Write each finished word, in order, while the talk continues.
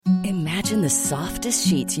Imagine the softest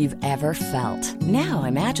sheets you've ever felt. Now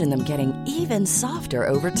imagine them getting even softer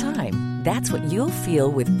over time. That's what you'll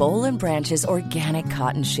feel with Boll & Branch's organic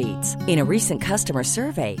cotton sheets. In a recent customer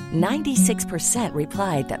survey, 96%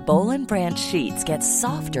 replied that Boll & Branch sheets get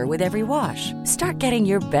softer with every wash. Start getting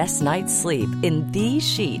your best night's sleep in these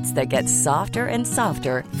sheets that get softer and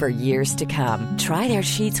softer for years to come. Try their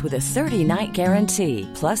sheets with a 30-night guarantee.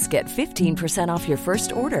 Plus, get 15% off your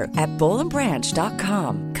first order at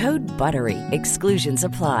bollandbranch.com. Code BUTTERY. Exclusions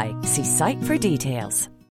apply. See site for details.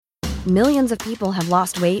 Millions of people have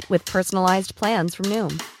lost weight with personalized plans from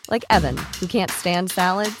Noom. Like Evan, who can't stand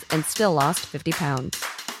salads and still lost 50 pounds.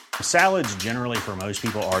 Salads generally for most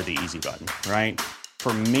people are the easy button, right?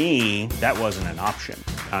 For me, that wasn't an option.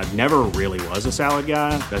 I never really was a salad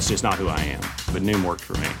guy. That's just not who I am. But Noom worked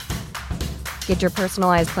for me. Get your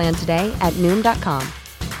personalized plan today at Noom.com.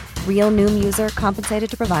 Real Noom user compensated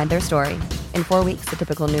to provide their story. In 4 weeks, the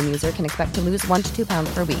typical Noom user can expect to lose 1 to 2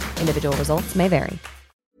 pounds per week. Individual results may vary.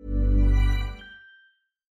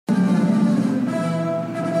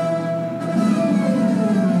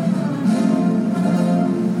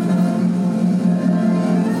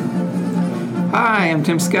 Hi, I'm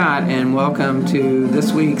Tim Scott, and welcome to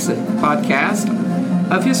this week's podcast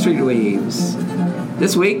of History Dweebs.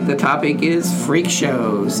 This week, the topic is freak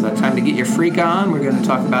shows. Time to get your freak on. We're going to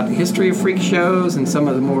talk about the history of freak shows and some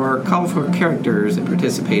of the more colorful characters that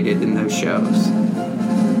participated in those shows.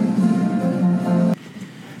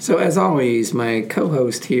 So, as always, my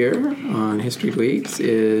co-host here on History Dweebs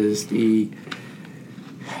is the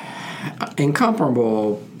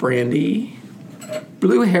incomparable Brandy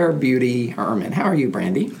Blue Hair Beauty Herman. How are you,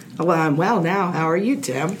 Brandy? Well, I'm well now. How are you,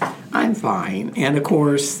 Tim? I'm fine. And, of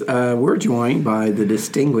course, we're joined by the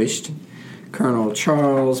distinguished Colonel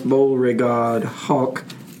Charles Beauregard Hawk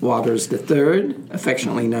Waters III,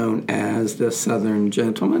 affectionately known as the Southern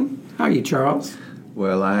Gentleman. How are you, Charles?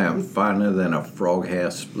 Well, I am finer than a frog hair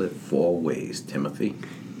split 4 ways, Timothy.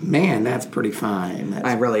 Man, that's pretty fine.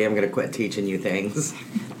 I really am going to quit teaching you things.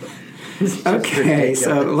 Okay,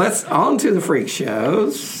 so let's on to the freak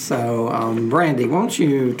shows. So, Brandy, won't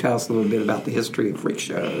you tell us a little bit about the history of freak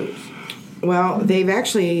shows? Well, they've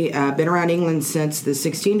actually been around England since the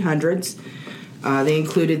 1600s. They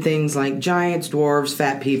included things like giants, dwarves,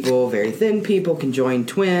 fat people, very thin people, conjoined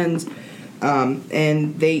twins.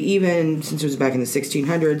 And they even, since it was back in the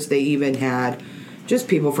 1600s, they even had just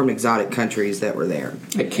people from exotic countries that were there.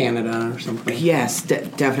 Like Canada or something? Yes,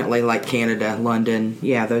 definitely like Canada, London,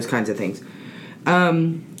 yeah, those kinds of things.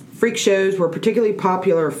 Freak shows were a particularly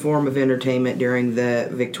popular form of entertainment during the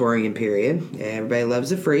Victorian period. Everybody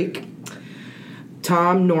loves a freak.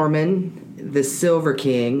 Tom Norman, the Silver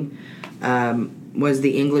King, was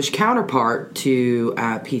the English counterpart to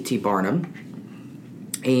P.T. Barnum.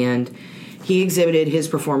 And he exhibited his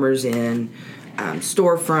performers in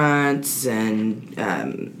storefronts and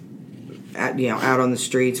out on the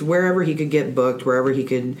streets, wherever he could get booked, wherever he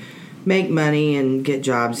could make money and get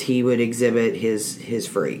jobs, he would exhibit his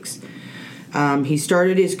freaks. He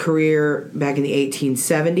started his career back in the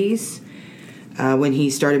 1870s when he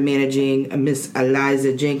started managing Miss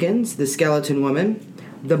Eliza Jenkins, the Skeleton Woman,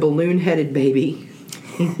 the Balloon-Headed Baby.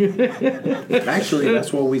 Actually,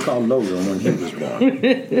 that's what we called Logan when he was born.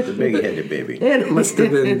 The big-headed baby. It must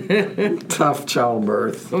have been tough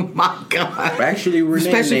childbirth. Oh, my God. Actually, Renee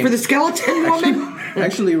especially for the Skeleton Woman.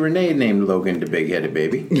 Actually, Renee named Logan the big-headed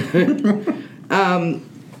baby.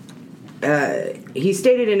 He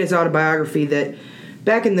stated in his autobiography that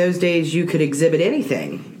back in those days you could exhibit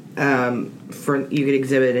anything. You could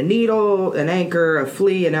exhibit a needle, an anchor, a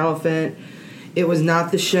flea, an elephant. It was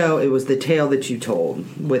not the show, it was the tale that you told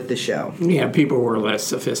with the show. Yeah, people were less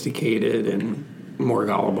sophisticated and more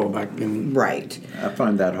gullible back then. Right. I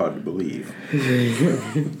find that hard to believe.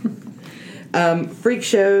 Freak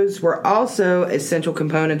shows were also essential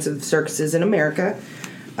components of circuses in America.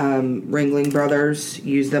 Ringling Brothers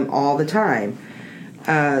used them all the time.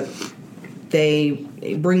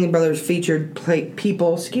 Ringling Brothers featured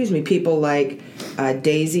people like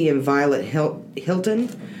Daisy and Violet Hilton.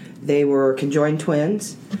 They were conjoined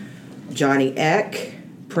twins. Johnny Eck,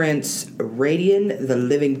 Prince Radian, the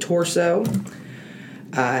living torso.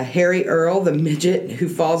 Harry Earl, the midget who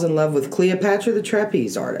falls in love with Cleopatra, the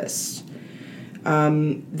trapeze artist.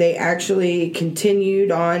 They actually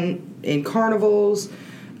continued on in carnivals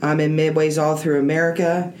in midways all through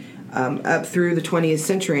America up through the 20th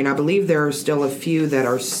century, and I believe there are still a few that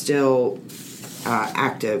are still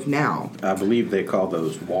active now. I believe they call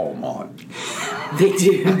those Walmart. They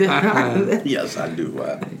do. Yes, I do.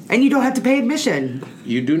 And you don't have to pay admission.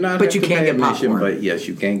 You do not but have you to can pay get admission, popcorn. but yes,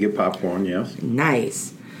 you can get popcorn, yes.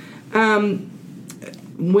 Nice.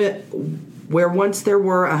 where once there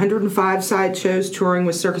were 105 sideshows touring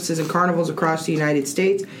with circuses and carnivals across the United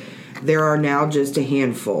States, there are now just a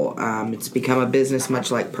handful. It's become a business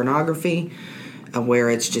much like pornography, where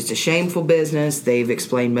it's just a shameful business. They've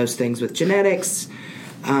explained most things with genetics.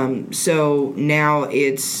 So now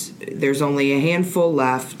there's only a handful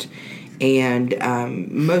left, and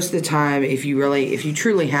most of the time, if you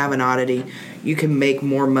truly have an oddity, you can make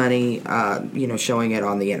more money, showing it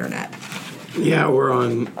on the internet. Yeah,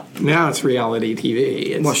 now it's reality TV.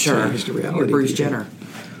 It's well, sure. changed to reality You're Bruce TV. Jenner.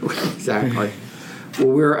 Exactly.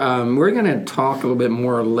 Well, we're going to talk a little bit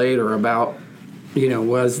more later about,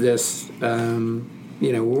 was this,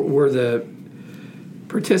 were the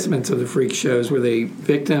participants of the freak shows, were they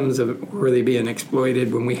victims of, were they being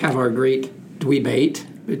exploited? When we have our great debate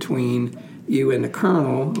between you and the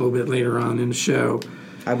Colonel a little bit later on in the show.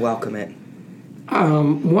 I welcome it.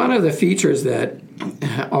 One of the features that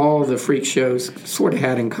all the freak shows sort of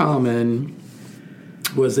had in common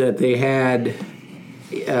was that they had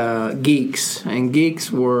geeks, and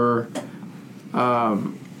geeks were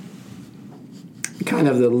kind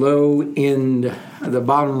of the low end, the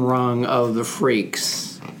bottom rung of the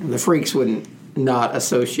freaks. The freaks would not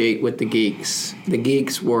associate with the geeks. The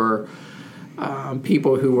geeks were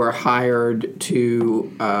people who were hired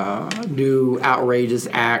to do outrageous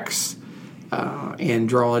acts and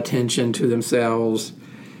draw attention to themselves.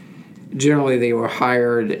 Generally, they were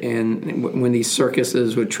hired, and when these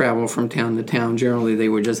circuses would travel from town to town, generally they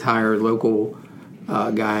would just hire local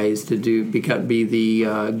guys to be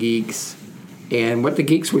the geeks. And what the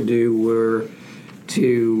geeks would do were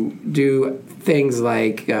to do things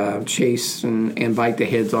like chase and bite the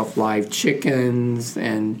heads off live chickens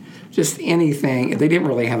and just anything. They didn't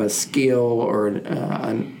really have a skill or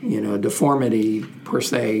a deformity per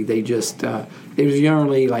se. They was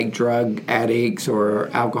generally like drug addicts or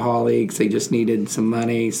alcoholics. They just needed some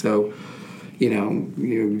money, so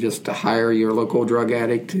you just hire your local drug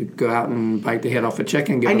addict to go out and bite the head off a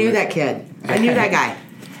chicken. I knew that kid. I knew that guy.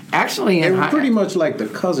 Actually, they were pretty much like the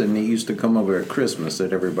cousin that used to come over at Christmas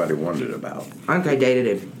that everybody wondered about. I think I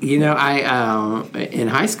dated him. In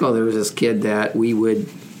high school there was this kid that we would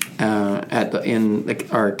in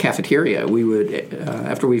our cafeteria. We would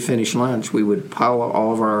after we finished lunch, we would pile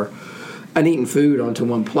all of our uneaten food onto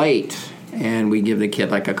one plate, and we'd give the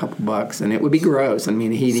kid like a couple bucks, and it would be gross. I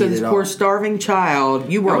mean, he'd eat it all. So this poor starving child,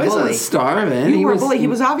 you were a bully. He wasn't starving. You were a bully. He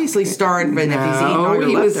was obviously starving, but if he's eating all your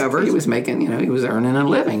leftovers. He was making, he was earning a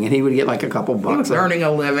living, and he would get like a couple bucks. He was earning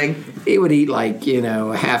a living. He would eat like,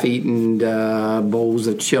 half-eaten bowls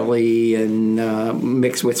of chili and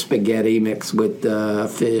mixed with spaghetti, mixed with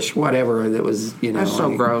fish, whatever that was, That's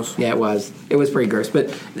so gross. Yeah, it was. It was pretty gross. But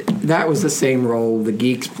that was the same role the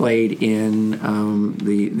geeks played in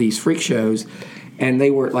these freak shows. And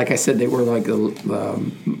they were, like I said, they were like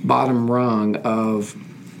the bottom rung of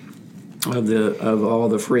all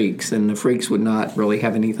the freaks, and the freaks would not really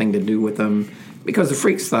have anything to do with them because the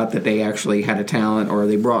freaks thought that they actually had a talent or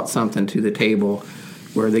they brought something to the table,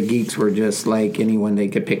 where the geeks were just like anyone they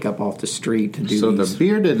could pick up off the street to do. So the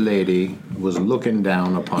bearded lady was looking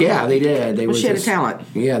down upon. Yeah, they did. She had a talent.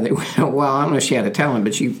 Yeah, well, I don't know if she had a talent,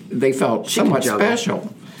 but they felt somewhat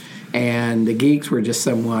special. And the geeks were just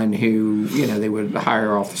someone who, they would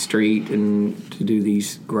hire off the street and to do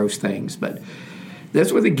these gross things. But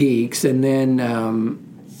those were the geeks. And then...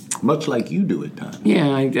 much like you do at times.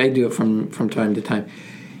 Yeah, I do it from time to time.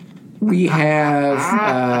 We have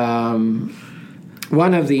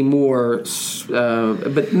one of the more...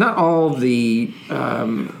 but not all the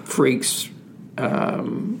freaks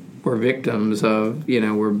were victims of,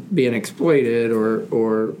 were being exploited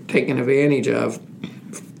or taken advantage of.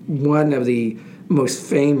 One of the most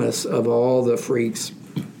famous of all the freaks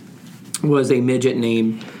was a midget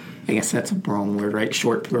named, I guess that's a wrong word, right?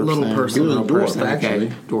 Short person. Little person. Little person, actually.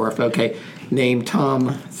 Okay. Dwarf, okay. Named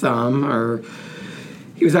Tom Thumb, or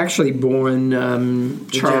he was actually born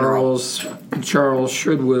Charles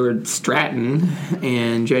Sherwood Stratton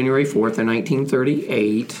on January 4th of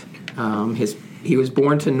 1938. He was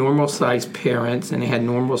born to normal-sized parents and had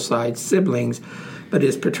normal-sized siblings, but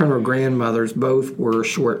his paternal grandmothers both were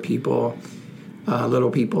short people, little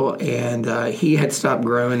people, and he had stopped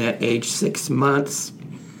growing at age 6 months.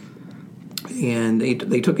 And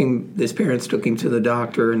they took him. His parents took him to the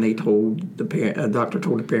doctor, and the doctor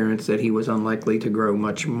told the parents that he was unlikely to grow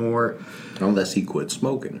much more unless he quit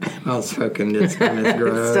smoking. Well, smoking did stunt his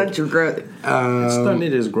growth. It stunted your growth. It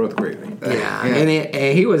stunted his growth greatly. Yeah.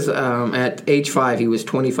 And he was at age 5. He was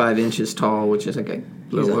 25 inches tall, which is like a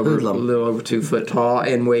little over 2 foot tall,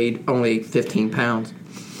 and weighed only 15 pounds.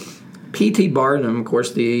 P.T. Barnum, of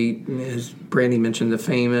course, as Brandy mentioned, the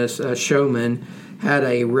famous showman, had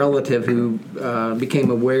a relative who became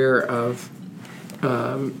aware of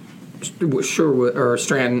Sherwood or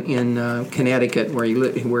Stratton in Connecticut, where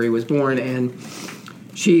he was born, and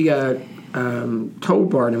she told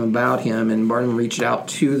Barnum about him, and Barnum reached out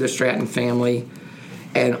to the Stratton family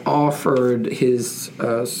and offered his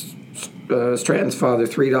Stratton's father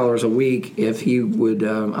 $3 a week if he would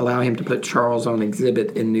allow him to put Charles on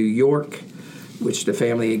exhibit in New York, which the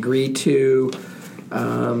family agreed to.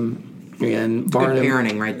 And Barnum, good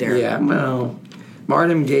parenting right there. Yeah, well,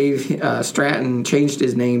 Barnum changed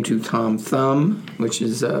his name to Tom Thumb, which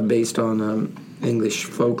is based on English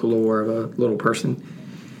folklore of a little person.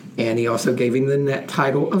 And he also gave him the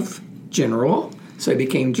title of General, so he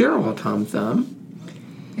became General Tom Thumb.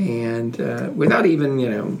 And without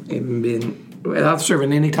without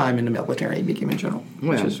serving any time in the military, he became a general,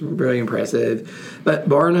 which is really impressive. But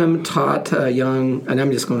Barnum taught young, and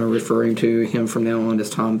I'm just going to refer to him from now on as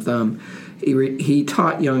Tom Thumb. He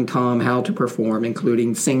taught young Tom how to perform,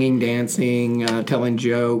 including singing, dancing, telling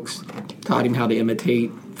jokes, taught him how to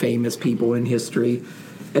imitate famous people in history.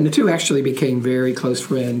 And the two actually became very close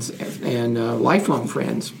friends and lifelong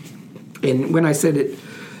friends. And when I said it,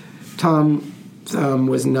 Tom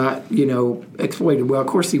was not, exploited. Well, of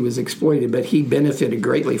course he was exploited, but he benefited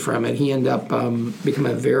greatly from it. He ended up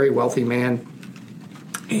becoming a very wealthy man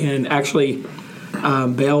and actually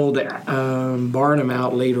bailed Barnum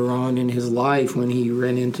out later on in his life when he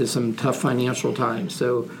ran into some tough financial times.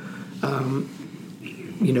 So,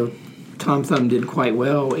 Tom Thumb did quite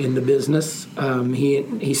well in the business.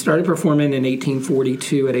 He started performing in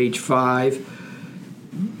 1842 at age 5.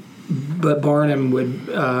 But Barnum would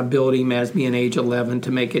build him as being age 11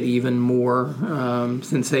 to make it even more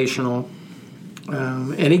sensational.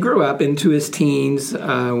 And he grew up into his teens,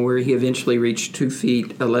 where he eventually reached 2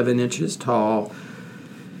 feet 11 inches tall.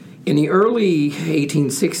 In the early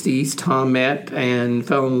 1860s, Tom met and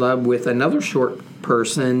fell in love with another short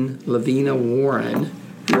person, Lavina Warren,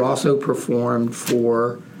 who also performed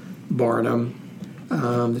for Barnum.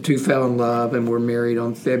 The two fell in love and were married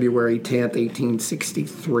on February 10th,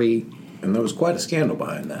 1863. And there was quite a scandal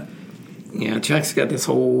behind that. Yeah, Chuck's got this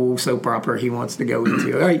whole soap opera he wants to go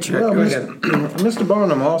into. All right, Chuck, well, go ahead. Mr.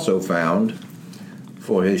 Barnum also found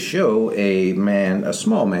for his show a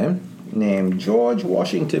small man named George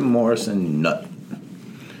Washington Morrison Nutt.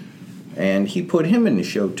 And he put him in the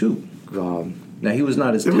show, too. Now, he was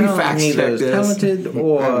not as talented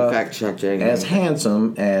or as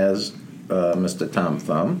handsome as Mr. Tom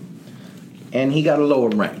Thumb, and he got a lower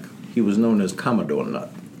rank. He was known as Commodore Nutt.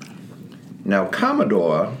 Now,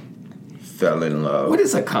 Commodore fell in love. What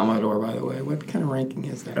is a Commodore, by the way? What kind of ranking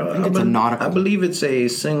is that? I think it's a nautical. I believe it's a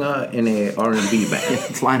singer in a R&B band.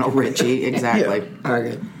 It's Lionel Richie, exactly. Yeah. All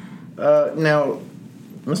right, good. Now,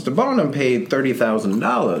 Mr. Barnum paid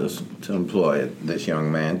 $30,000 to employ this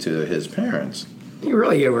young man to his parents. He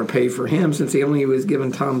really overpaid for him since he only was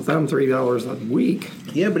giving Tom Thumb $3 a week.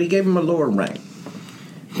 Yeah, but he gave him a lower rank.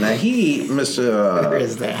 Now Where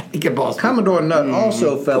is that? He could boss Commodore Nutt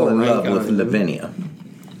also fell in love with Lavinia.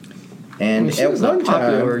 And at one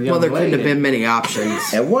time, there couldn't have been many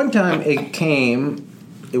options. At one time,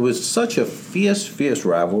 it was such a fierce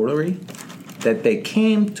rivalry that they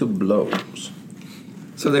came to blows.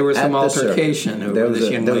 So there was some altercation over this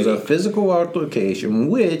young lady. There was a physical altercation,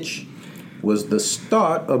 which was the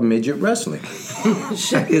start of midget wrestling.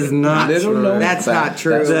 That is not true. That's not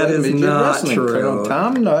true. That is not wrestling. true. Colonel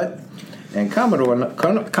Tom Nutt and Commodore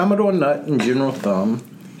Nutt and General Thumb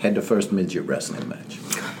had the first midget wrestling match.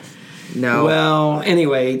 No. Well,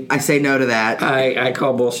 anyway, I say no to that. I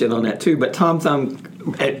call bullshit on that too. But Tom Thumb,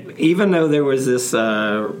 even though there was this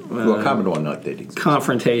Commodore Nutt did exist.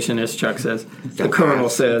 Confrontation, as Chuck says, the Colonel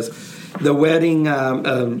says, the wedding.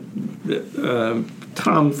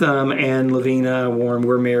 Tom Thumb and Lavina Warren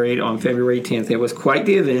were married on February 10th. It was quite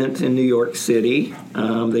the event in New York City.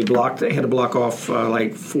 They had to block off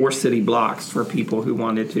like 4 city blocks for people who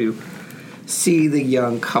wanted to see the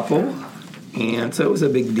young couple, and so it was a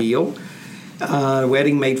big deal. The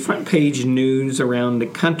wedding made front page news around the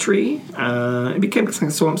country. It became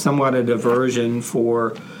somewhat a diversion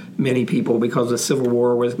for many people because the Civil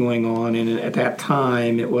War was going on, and at that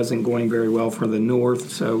time it wasn't going very well for the North,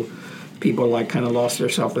 so people kind of lost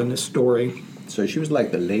themselves in the story. So she was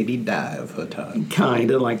like the Lady Di of her time.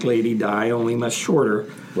 Kind of like Lady Di, only much shorter.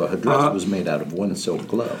 Well, her dress was made out of one silk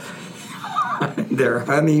glove. On their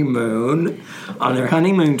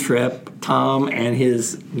honeymoon trip, Tom and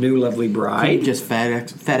his new lovely bride, you just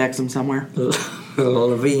FedEx them somewhere?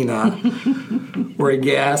 Lavina, were a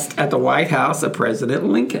guest at the White House of President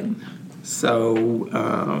Lincoln. So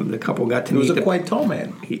the couple got to meet. He was a quite tall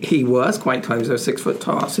man. He was quite tall. He was 6 foot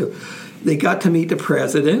tall. So they got to meet the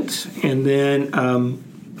president, and then,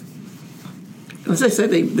 as I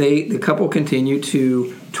said, the couple continued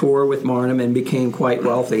to tour with Barnum and became quite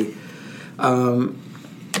wealthy.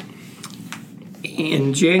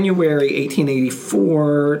 In January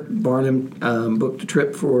 1884, Barnum booked a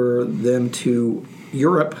trip for them to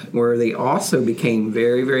Europe, where they also became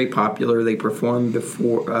very, very popular. They performed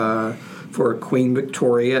for Queen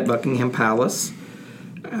Victoria at Buckingham Palace.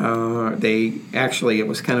 It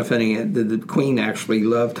was kind of funny. The Queen actually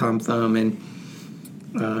loved Tom Thumb, and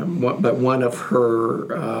but one of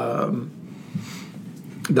her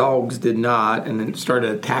dogs did not, and then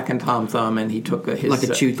started attacking Tom Thumb, and he took his like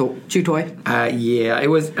a chew toy. Yeah, it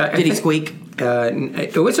was. Did he squeak?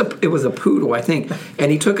 It was a poodle, I think,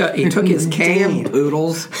 and he took his cane. Damn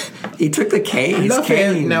poodles! He took the cane. His Fluffy,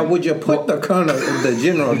 cane. now would you put the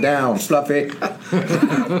general down, Fluffy?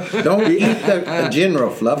 Don't eat the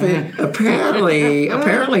general, Fluffy.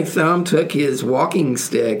 Apparently, Thumb took his walking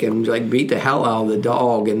stick and beat the hell out of the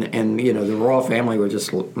dog, and the royal family were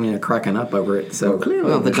just cracking up over it. So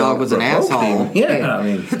well, the dog was an asshole. Yeah, I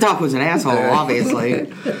mean, the dog was an asshole,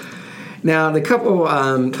 obviously. Now, the couple,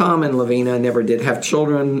 Tom and Lavina, never did have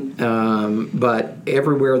children, but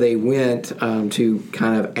everywhere they went to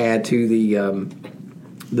kind of add to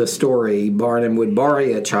the story, Barnum would borrow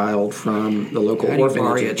a child from the local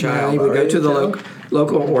orphanage. He would go to the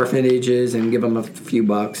local orphanages and give them a few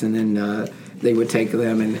bucks, and then they would take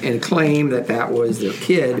them and claim that was their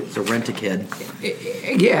kid. It's a rent-a-kid.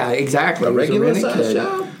 Yeah, exactly. A regular size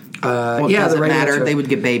child? Well, it doesn't matter. They would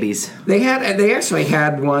get babies. They actually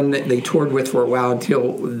had one that they toured with for a while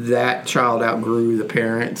until that child outgrew the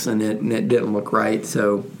parents, and it didn't look right.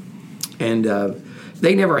 So, and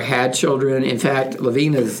they never had children. In fact,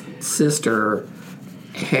 Lavina's sister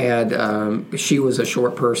had. She was a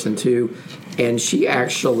short person too, and she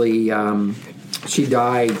actually she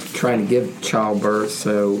died trying to give childbirth.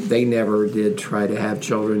 So they never did try to have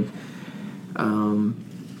children.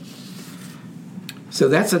 So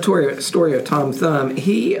that's the story of Tom Thumb.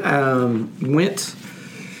 He went.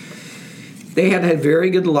 They had a very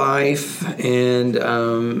good life and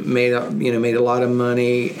made a lot of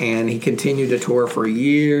money, and he continued to tour for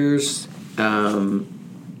years. And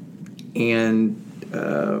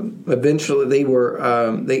eventually, they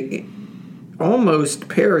almost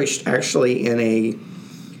perished actually in a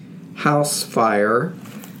house fire.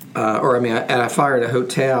 At a fire at a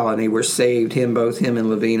hotel, and they were saved. Both him and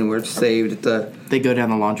Lavina were saved at the. They go down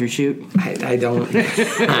the laundry chute. I don't know.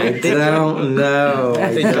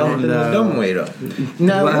 Dumbwaiter.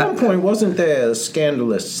 Now, at one point, wasn't there a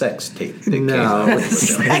scandalous sex tape? No,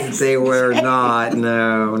 they were not.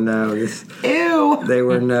 No. Ew. They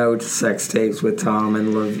were no sex tapes with Tom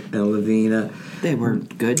and Lavina. They were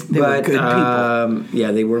good. They were good people.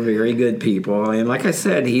 Yeah, they were very good people. And like I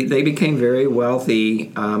said, they became very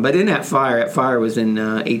wealthy. But in that fire was in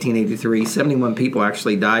 1883. 71 people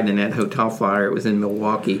actually died in that hotel fire. It was in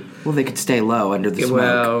Milwaukee. Well, they could stay low under the smoke.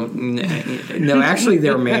 Well, no, actually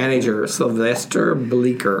their manager, Sylvester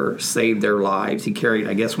Bleecker, saved their lives. He carried,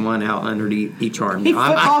 I guess, one out under each arm. He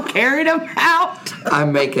carried them out?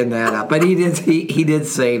 I'm making that up. But he did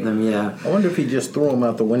save them, yeah. I wonder if he just threw them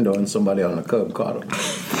out the window and somebody on the curb caught them.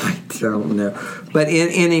 I don't know. But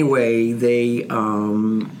anyway, that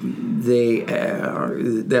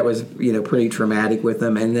was pretty traumatic with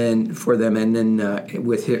them, and then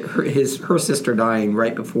with her sister dying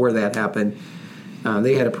right before that happened,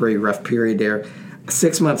 they had a pretty rough period there.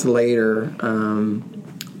 6 months later,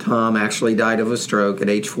 Tom actually died of a stroke at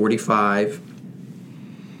age 45.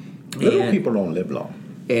 Little people don't live long.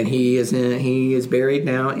 And he is buried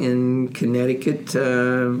now in Connecticut,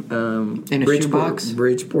 in a shoebox?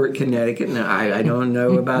 Bridgeport, Connecticut. Now, I don't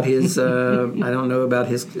know about his coffin. I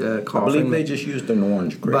believe they just used an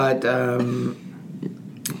orange grape. But I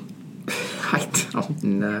don't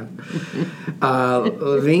know.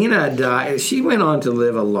 Lavina died. She went on to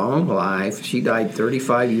live a long life. She died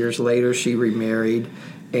 35 years later. She remarried.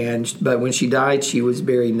 But when she died, she was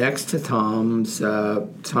buried next to Tom's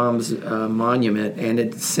monument, and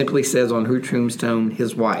it simply says on her tombstone,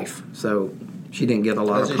 "his wife." So she didn't get a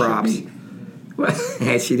lot of props. She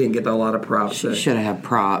didn't get a lot of props. She should have had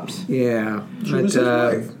props. Yeah, she was his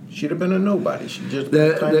wife. She'd have been a nobody. She just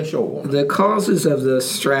kind of show woman. The causes of the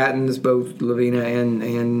Strattons, both Lavina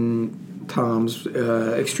and Tom's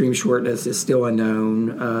extreme shortness, is still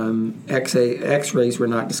unknown. X-rays were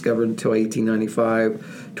not discovered until 1895,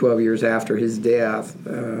 12 years after his death.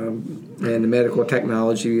 And the medical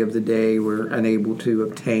technology of the day were unable to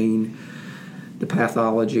obtain the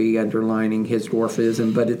pathology underlining his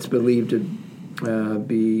dwarfism, but it's believed to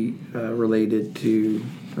be related to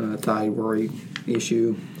thyroid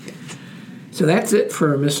issue. So that's it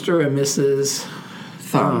for Mr. and Mrs.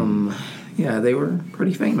 Thumb. Yeah, they were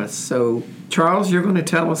pretty famous. So, Charles, you're going to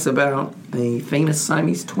tell us about a famous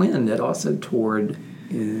Siamese twin that also toured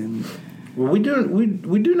in... Well, we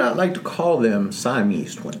do not like to call them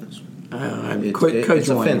Siamese twins. It's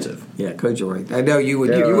offensive. Yeah, conjoined. I know you would.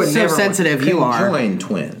 They're You would so never. sensitive you are. Conjoined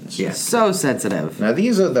twins. Yes. So sensitive. Now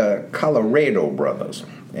these are the Colorado brothers,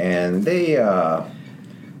 and they're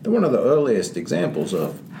one of the earliest examples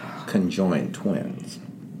of conjoined twins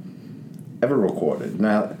ever recorded.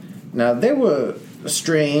 Now they were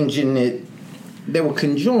strange in it. They were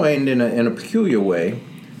conjoined in a peculiar way.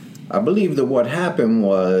 I believe that what happened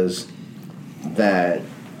was that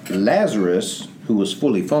Lazarus, who was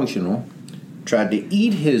fully functional, tried to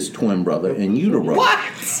eat his twin brother in utero. What?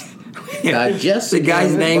 Digest The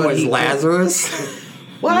guy's him, name but was he- Lazarus.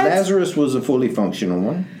 What? Lazarus was a fully functional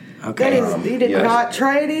one. Okay. He did yes. not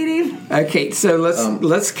try and eat him? Okay. So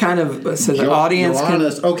let's kind of so the audience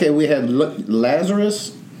Johannes, okay, we had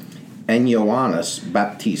Lazarus and Johannes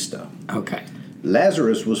Baptista. can. Okay.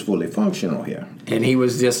 Lazarus was fully functional here. And he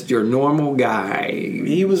was just your normal guy.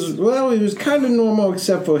 He was kind of normal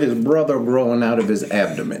except for his brother growing out of his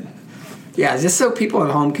abdomen. Yeah, just so people at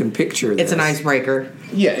home can picture this. It's an icebreaker.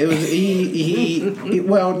 Yeah, it was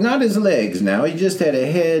well, not his legs now. He just had a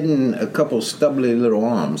head and a couple stubbly little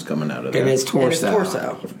arms coming out of there. And his And torso. his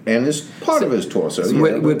torso. And it's part of his torso.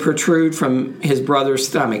 Yeah, would protrude from his brother's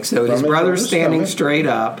stomach. So his his brother's brother's standing stomach. straight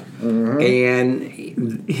up,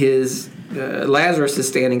 and his Lazarus is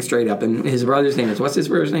standing straight up, and his brother's name is, what's his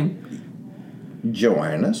brother's name?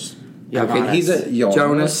 Johannes. Okay, He's a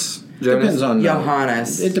Jonas. Depends on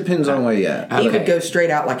Johannes. It depends on where you're at. He Okay. could go straight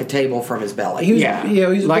out like a table from his belly. He was- Yeah,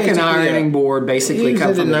 he's like an basically ironing board, basically He's come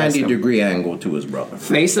at a from the 90-degree angle to his brother.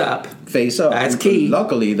 face up, Face up. That's And key.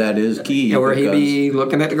 Luckily, that is key. or he'd because- be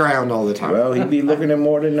looking at the ground all the time. Well, he'd be looking at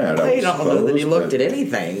more than that. I I don't know that he suppose, looked at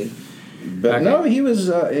anything. But Okay. no, he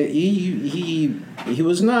was. He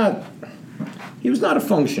was not. He was not a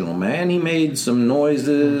functional man. He made some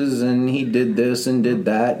noises, and he did this and did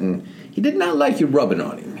that, and he did not like you rubbing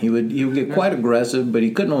on him. He would get quite aggressive, but he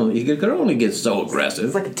could only get so aggressive.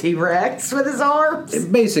 It's like a T-Rex with his arms.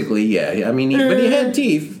 Basically, yeah. I mean, but he had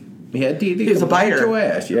teeth. He had teeth. He was could a biter. bite your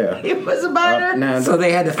ass. Yeah. He was a biter. Now So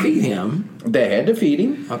they had to feed him. they had to feed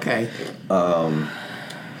him. Okay.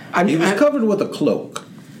 He was covered with a cloak.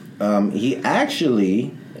 He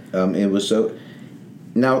actually, it was so.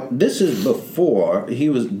 Now this is before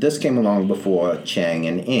This came along before Chang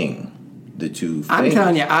and Ing, the two. I'm famous-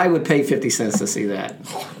 telling you, I would pay 50 cents to see that.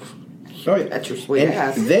 Oh, yeah. That's your sweet And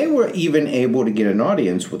ass. They were even able to get an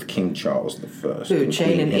audience with King Charles I. Who,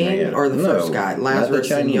 Chang and Ing, or the first guy, not Lazarus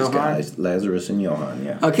the and Chinese Johann? guys, Lazarus and Johann.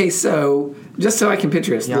 Yeah. Okay, so just so I can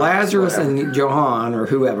picture this, Giannis, Lazarus whatever. and Johann, or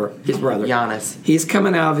whoever, his brother, Giannis. he's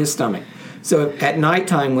coming out of his stomach. So at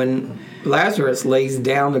nighttime, when Lazarus lays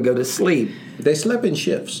down to go to sleep, They slept in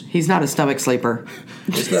shifts. He's not a stomach sleeper.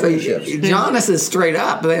 They slept so in shifts. Giannis is straight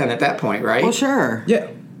up then at that point, right? Well, sure. Yeah.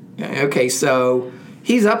 Okay, so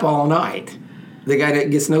he's up all night. The guy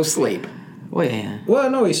that gets no sleep. Well, yeah. Well,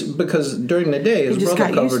 no, because during the day his He just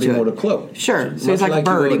brother got used covered to him it. with a cloak. Sure. So Much he's like a you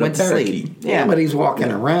bird. would He a went to parakeet. sleep. Yeah. But he's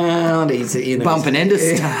walking around. He's bumping into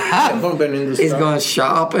stuff. Yeah, bumping into He's stuff. going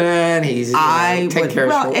shopping. He's taking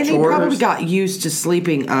care of and he chores. probably got used to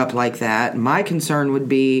sleeping up like that. My concern would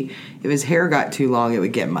be if his hair got too long, it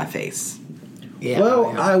would get in my face. Yeah,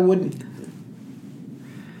 Well, yeah.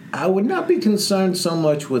 I would not be concerned so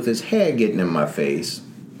much with his hair getting in my face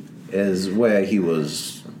as where he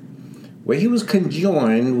was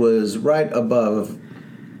conjoined was right above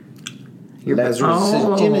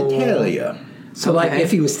Lazarus' genitalia. So, like, Okay.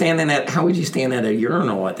 if he was standing at, how would you stand at a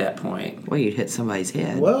urinal at that point? Well, you'd hit somebody's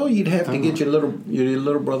head. Well, you'd have to get your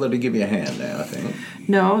little brother to give you a hand now, I think.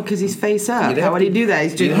 No, because he's face up. You'd How have would to- he do that?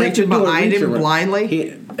 He's you'd just have to reaching do a behind reach him around.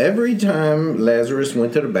 blindly? Every time Lazarus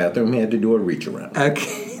went to the bathroom, he had to do a reach around.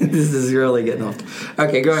 Okay, this is really getting off.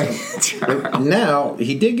 Okay, go ahead, Charles. Now,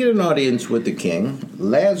 he did get an audience with the king.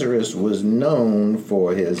 Lazarus was known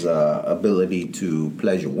for his ability to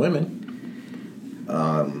pleasure women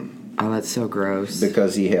Oh, that's so gross.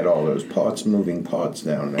 because he had all those moving parts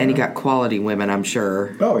down there. And he got quality women, I'm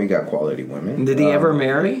sure. Oh, he got quality women. Did he ever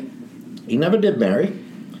marry? He never did marry.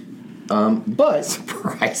 But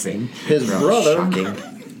Surprising. his brother,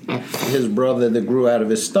 Shocking. his brother that grew out of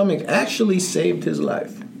his stomach, actually saved his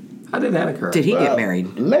life. How did that occur? Did he get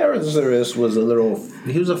married? Lazarus was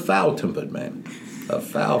he was a foul-tempered man. A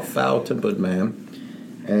foul-tempered man.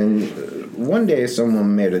 And one day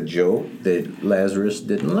someone made a joke that Lazarus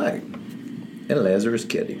didn't like. And Lazarus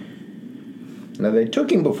killed him. Now they took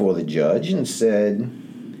him before the judge and said,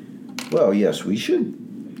 well, yes, we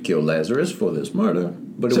should kill Lazarus for this murder.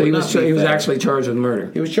 But So he was actually charged with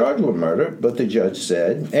murder. He was charged with murder, but the judge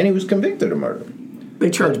said, and he was convicted of murder. They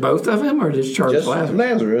charged both of them, or just charged Just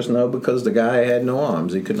Lazarus? no, because the guy had no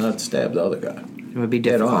arms. He could not stab the other guy. It would be He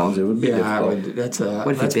had difficult. arms, it would be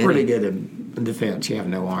difficult. That's pretty good in defense. You have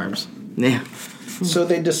no arms. Yeah. So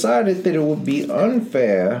they decided that it would be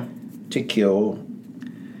unfair to kill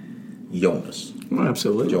Jonas. Well,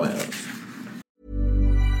 absolutely. Johannes.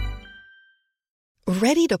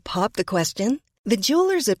 Ready to pop the question? The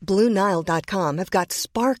jewelers at BlueNile.com have got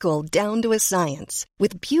sparkle down to a science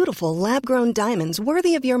with beautiful lab-grown diamonds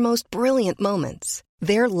worthy of your most brilliant moments.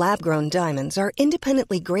 Their lab-grown diamonds are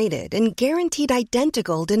independently graded and guaranteed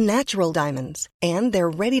identical to natural diamonds, and they're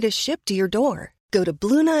ready to ship to your door. Go to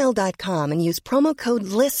BlueNile.com and use promo code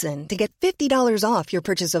LISTEN to get $50 off your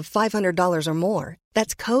purchase of $500 or more.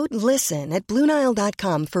 That's code LISTEN at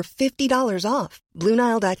BlueNile.com for $50 off.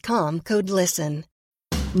 BlueNile.com, code LISTEN.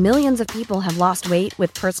 Millions of people have lost weight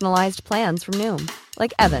with personalized plans from Noom.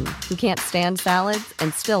 Like Evan, who can't stand salads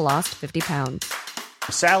and still lost 50 pounds.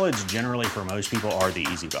 Salads generally for most people are the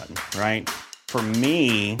easy button, right? For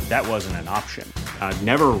me, that wasn't an option. I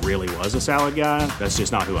never really was a salad guy. That's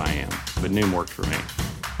just not who I am. But Noom worked for me.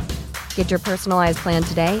 Get your personalized plan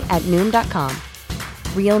today at Noom.com.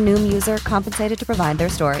 Real Noom user compensated to provide their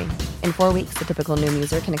story. In 4 weeks, the typical Noom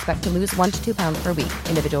user can expect to lose 1 to 2 pounds per week.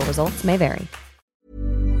 Individual results may vary.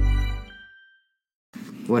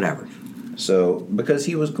 Whatever. So, because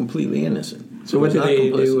he was completely innocent. So what did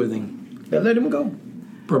they do with him? They let him go.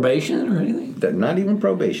 Probation or anything? Not even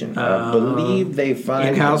probation. I believe they find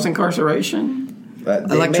In-house incarceration?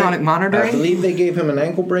 Electronic monitoring? I believe they gave him an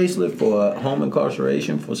ankle bracelet for home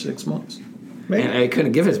incarceration for 6 months. Maybe. And he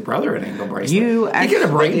couldn't give his brother an ankle bracelet. You he could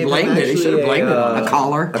have blamed it. He should have blamed it on a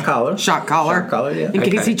collar. A collar. Shock collar. Shock collar, yeah. In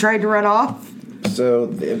case he tried to run off. So,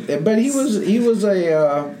 but he was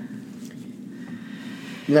a...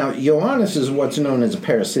 Now, Johannes is what's known as a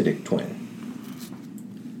parasitic twin.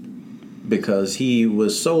 Because he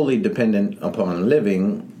was solely dependent upon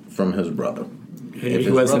living from his brother. If his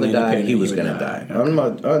brother died, he was going to die.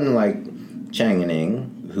 Okay. Unlike Chang and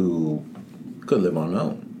Ing, who could live on their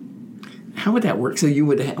own. How would that work? So you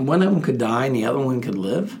would one of them could die and the other one could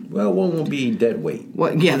live? Well, one would be dead weight.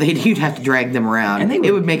 Well, yeah, you'd have to drag them around. And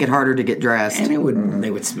it would make it harder to get dressed. And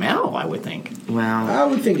they would smell, I would think. Well, I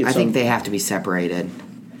would think I think they have to be separated.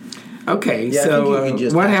 Okay, yeah,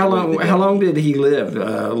 so how long did he live,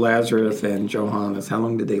 Lazarus and Johannes? How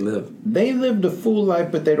long did they live? They lived a full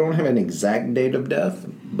life, but they don't have an exact date of death.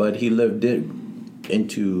 But he lived it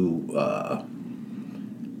into, I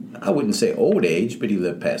wouldn't say old age, but he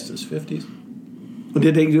lived past his 50s.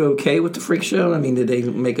 Did they do okay with the freak show? I mean, did they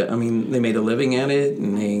make they made a living at it,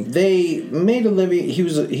 and they made a living. He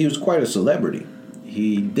was quite a celebrity.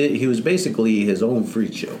 He was basically his own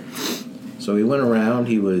freak show. So he went around.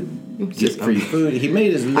 He would get free food. He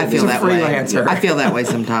made his living. I feel that way. I feel that way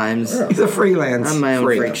sometimes. He's a freelance. I'm my own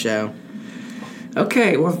freak show.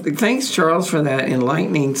 Okay, well, thanks, Charles, for that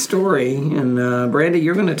enlightening story. And Brandy,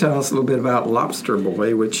 you're going to tell us a little bit about Lobster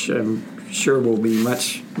Boy, which I'm sure will be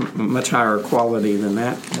much higher quality than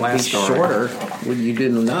that last story. Shorter. Well, you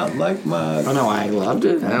did not like my... Oh, no, I loved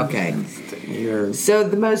it. Okay. So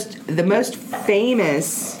the most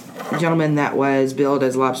famous gentleman that was billed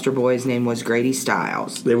as Lobster Boy's name was Grady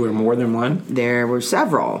Stiles. There were more than one? There were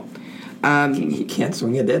several. You can't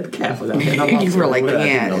swing a dead cat without hitting a lobster. You really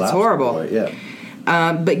can't. It's horrible. Boy, yeah.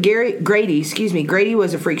 But Grady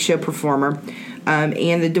was a freak show performer,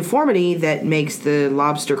 and the deformity that makes the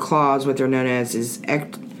lobster claws what they're known as is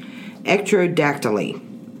ectrodactyly.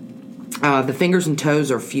 The fingers and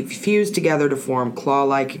toes are fused together to form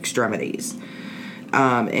claw-like extremities,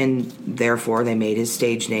 and therefore they made his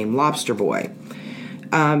stage name Lobster Boy.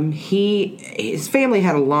 His family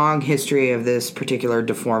had a long history of this particular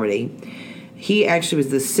deformity. He actually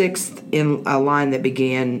was the sixth in a line that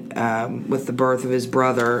began with the birth of his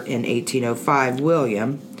brother in 1805,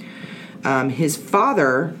 William. His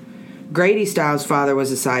father, Grady Stiles' father,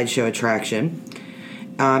 was a sideshow attraction.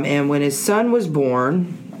 And when his son was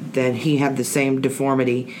born, then he had the same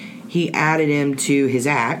deformity. He added him to his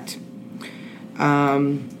act.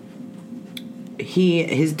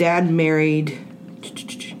 His dad married...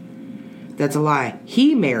 That's a lie.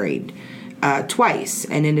 He married twice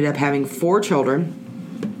and ended up having 4 children,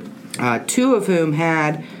 2 of whom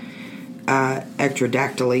had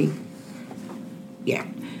ectrodactyly. Yeah.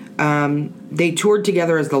 They toured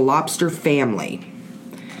together as the Lobster Family.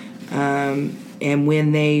 And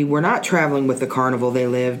when they were not traveling with the carnival, they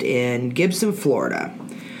lived in Gibson, Florida.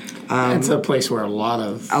 It's a place where a lot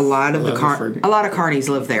of carnies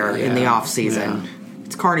live there in the off season. Yeah.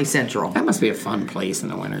 It's Kearney Central. That must be a fun place in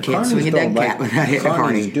the winter. Can't swing a dead cat without hitting a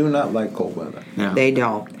Kearney. Carnies do not like cold weather. No. They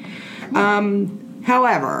don't.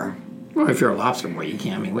 However, Well, if you're a lobster boy, you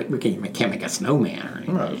can't. I mean, we can't make a snowman or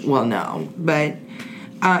anything. Right. well, no, but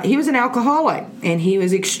he was an alcoholic, and he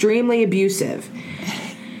was extremely abusive.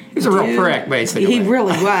 He's a real prick, basically. He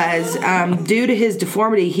really was. Due to his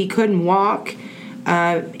deformity, he couldn't walk,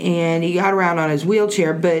 and he got around on his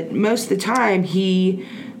wheelchair, but most of the time he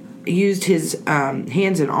used his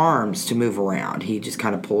hands and arms to move around. He just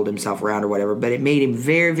kind of pulled himself around or whatever, but it made him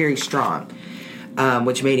very, very strong,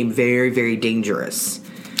 which made him very, very dangerous.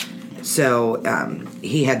 So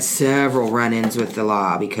he had several run-ins with the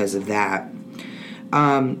law because of that.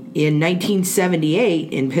 In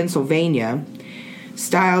 1978, in Pennsylvania,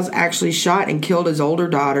 Stiles actually shot and killed his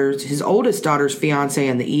oldest daughter's fiance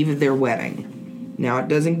on the eve of their wedding. Now, it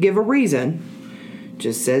doesn't give a reason,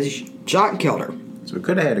 just says shot and killed her. So we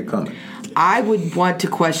could have had it coming. I would want to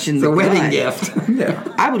question the gun. wedding gift. Yeah.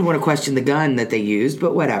 I would want to question the gun that they used,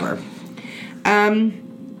 but whatever. The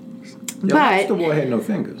But, lobster boy had no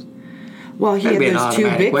fingers. well, he That'd be had an those two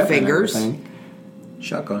automatic big weapon and fingers. everything.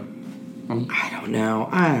 Shotgun. I don't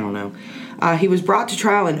know. He was brought to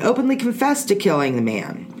trial and openly confessed to killing the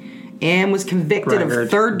man and was convicted Braggart.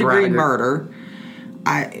 of third-degree Braggart. murder.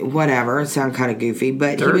 Whatever, it sounds kind of goofy,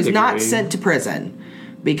 but he Third was not degree. sent to prison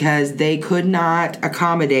because they could not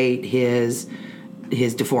accommodate his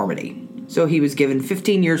deformity. So he was given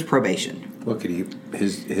 15 years probation. What could he?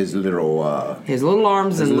 His little His little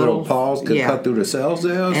arms his and little paws could yeah, cut through the cells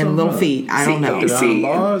there, or and something? little feet. I don't know. Cut down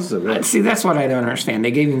bars or what? See, that's what I don't understand. They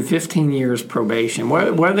gave him 15 years probation.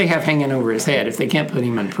 What do they have hanging over his head if they can't put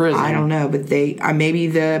him in prison? I don't know, but they maybe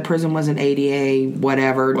the prison wasn't ADA,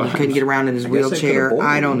 whatever. Well, He couldn't get around in his I guess they could've wheelchair. boarded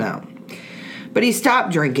I don't him. know. But he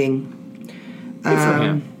stopped drinking. Good for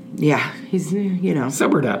him. Yeah, he's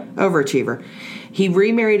Sobered up. overachiever. He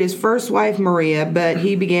remarried his first wife Maria, but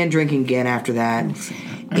he began drinking again after that, and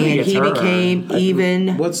it's he her. became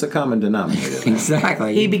even. What's the common denominator?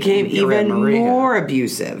 Exactly. He became Get rid of even Maria. more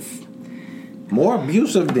abusive. More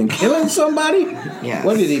abusive than killing somebody? Yes.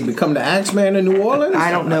 What did he become, the Axeman in New Orleans?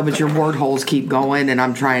 I don't know, but your word holes keep going, and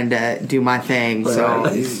I'm trying to do my thing. So Well,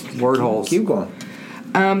 it's word holes. Keep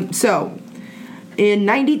going. So, in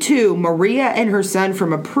 92, Maria and her son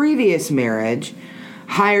from a previous marriage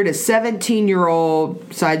hired a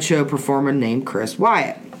 17-year-old sideshow performer named Chris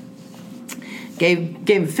Wyatt. Gave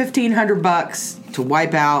him $1,500 to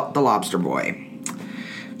wipe out the lobster boy.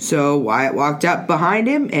 So Wyatt walked up behind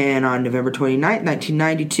him, and on November 29th,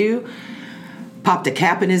 1992, popped a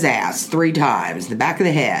cap in his ass 3 times, in the back of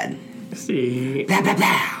the head. See. Pow, pow,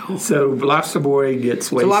 pow. So Lobster Boy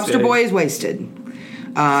gets wasted. The lobster boy is wasted.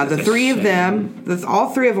 The three of them, all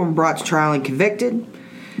 3 of them were brought to trial and convicted.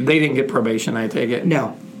 They didn't get probation, I take it.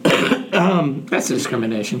 No. That's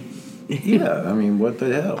discrimination. Yeah, I mean, what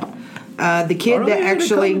the hell? The kid Are that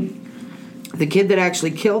they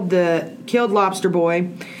actually killed Lobster Boy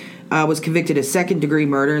was convicted of second-degree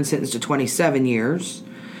murder and sentenced to 27 years.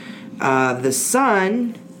 The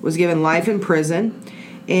son was given life in prison,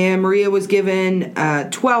 and Maria was given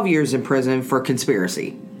 12 years in prison for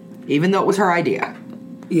conspiracy, even though it was her idea.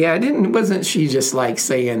 Yeah, wasn't she just like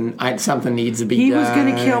saying something needs to be done? He was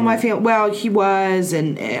going to kill my family. Well, he was,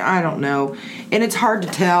 and I don't know. And it's hard to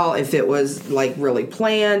tell if it was like really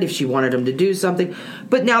planned, if she wanted him to do something.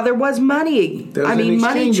 But now there was money. There was an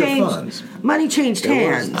exchange of funds. Money changed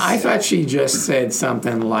hands. I thought she just said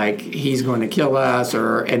something like he's going to kill us,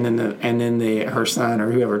 and then her son or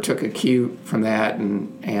whoever took a cue from that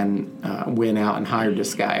and went out and hired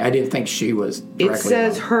this guy. I didn't think she was. It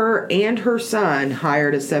says involved. her and her son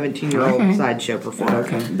hired a 17-year-old Okay. sideshow performer.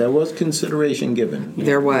 Okay. There was consideration given.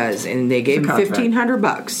 There was, and they gave him contract.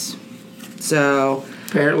 $1,500. So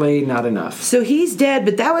Apparently not enough. he's dead,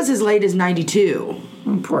 but that was as late as 92.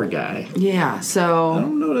 Poor guy. Yeah, I so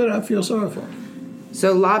don't know that I feel sorry for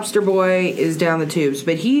him. Lobster Boy is down the tubes,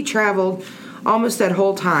 but he traveled almost that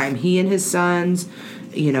whole time. He and his sons,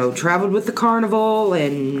 traveled with the carnival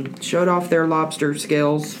and showed off their lobster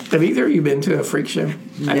skills. Have either of you been to a freak show?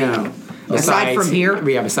 No. Aside from here?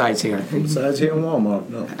 Yeah, besides here. Besides here in Walmart,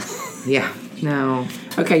 no. Yeah, no.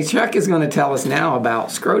 Okay, Chuck is going to tell us now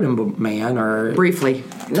about Scrotum Man, or Briefly.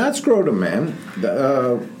 Not Scrotum Man.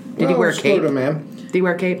 Did he wear a cape? Scrotum Man. Do you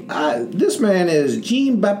wear a cape? This man is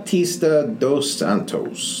Jean Baptista dos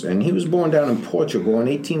Santos, and he was born down in Portugal in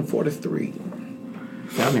 1843.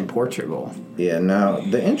 found in Portugal. Yeah, now,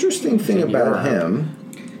 the interesting thing In about Europe. him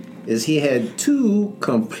is he had 2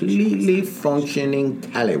 completely functioning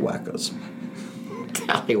tallywhackers.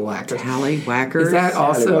 Tallywhacker. Tallywhackers. Is that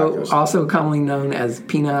Tallywhackers. also commonly known as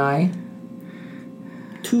peni?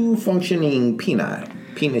 2 functioning peni.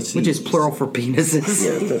 Penises. Which is plural for penises.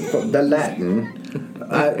 Yeah, the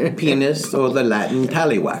Latin penis or the Latin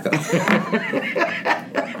tallywhacker.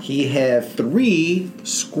 He had 3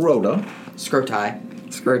 scrota, Scroti.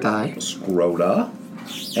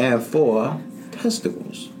 and 4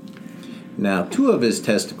 testicles. Now, 2 of his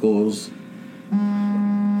testicles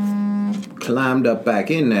climbed up back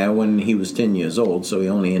in there when he was 10 years old, so he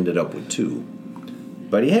only ended up with 2.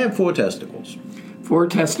 But he had 4 testicles. 4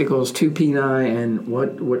 testicles, 2 peni, and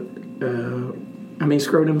what? How many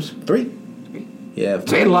scrotums? 3. Yeah.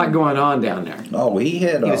 So he had a lot going on down there. Oh, he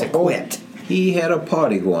was equipped. He had a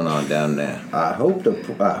party going on down there. I hope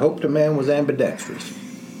the man was ambidextrous.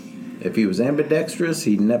 If he was ambidextrous,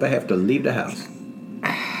 he'd never have to leave the house.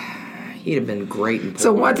 He'd have been great in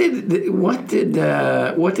So what did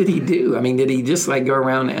he do? I mean, did he just like go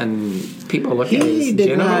around and people look at his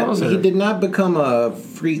genitals? He did not become a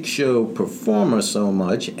freak show performer so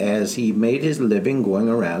much as he made his living going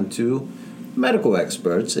around to medical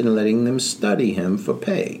experts and letting them study him for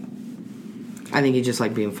pay. I think he just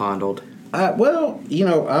liked being fondled. Well,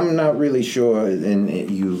 I'm not really sure, and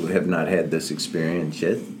you have not had this experience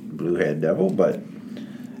yet, Blue-Haired Devil, but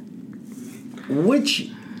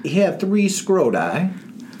he had 3 scroti.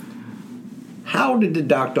 How did the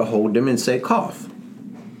doctor hold him and say cough?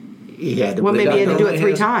 He had to. Well, maybe he had to do it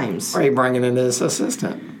 3 times. Or he brought in his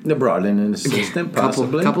assistant. They brought in an assistant,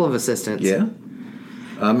 possibly. Couple of assistants. Yeah.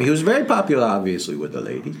 He was very popular, obviously, with the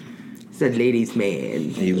ladies. He's a ladies'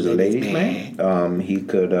 man. He was a ladies' man. He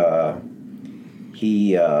could.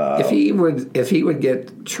 If he would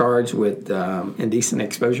get charged with indecent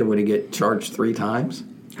exposure, would he get charged 3 times?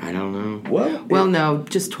 I don't know. Well, no,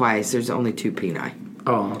 just twice. There's only 2 peni.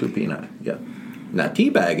 Oh, 2 peni. Yeah. Now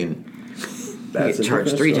teabagging. That's you get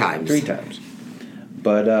charged 3 times. 3 times.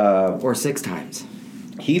 But or 6 times.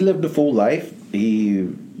 He lived a full life. He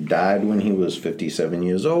died when he was 57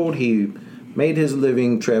 years old. He made his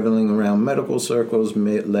living traveling around medical circles,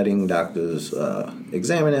 letting doctors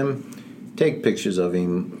examine him, take pictures of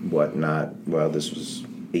him, whatnot. Well, this was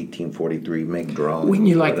 1843, make drawings. Wouldn't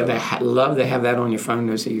you like to love to have that on your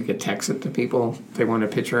phone so you could text it to people? If they want a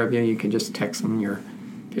picture of you, you can just text them your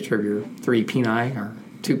picture of your 3 peni or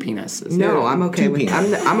 2 penises. No, I'm okay with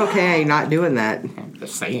I'm okay not doing that. I'm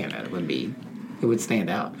just saying it would stand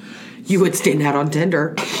out. You would stand out on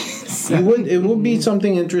Tinder. It would be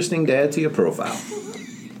something interesting to add to your profile.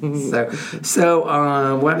 How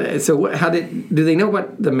do they know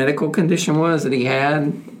what the medical condition was that he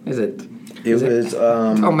had?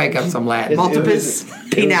 I'll make up some Latin. Multipus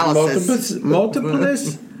penalis.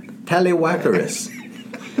 Multipus tallywhackerus.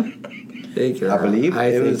 I believe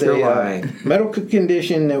it was a medical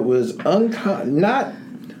condition that was not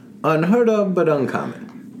unheard of, but uncommon.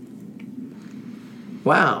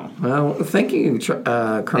 Wow. Well, thank you,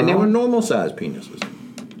 Colonel. And they were normal-sized penises.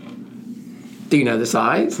 Do you know the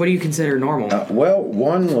size? What do you consider normal? Well,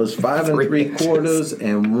 one was 5 3/4,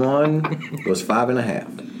 and one was 5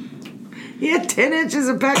 1/2. He had 10 inches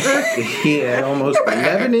of pecker. He had almost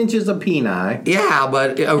 11 inches of peni. Yeah,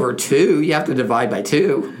 but over 2, you have to divide by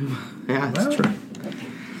 2. Yeah, that's true.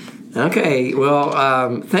 Okay, well,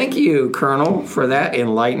 thank you, Colonel, for that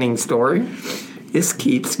enlightening story. This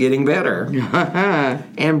keeps getting better.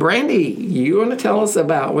 And Brandy, you want to tell us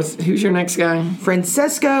about who's your next guy?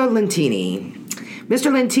 Francesco Lentini.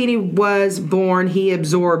 Mr. Lentini was born, he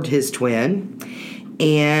absorbed his twin,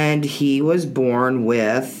 and he was born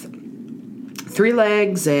with 3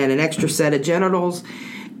 legs and an extra set of genitals,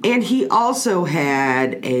 and he also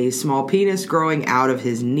had a small penis growing out of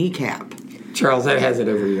his kneecap. Charles, that has it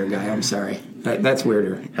over your guy. I'm sorry. That's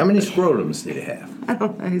weirder. How many scrotums did he have?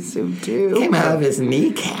 I assume 2. Came out of his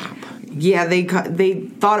kneecap. Yeah, they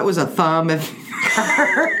thought it was a thumb at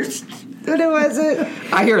first. But it wasn't.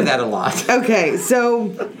 I hear that a lot. Okay,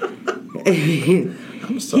 so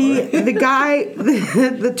I'm sorry.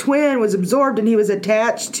 The twin was absorbed and he was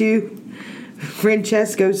attached to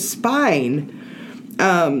Francesco's spine.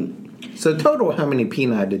 So total, how many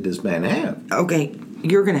peni did this man have? Okay,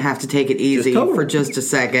 you're going to have to take it easy for just a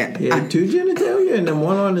second. He had 2 genitalia and then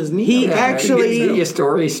one on his knee. Get your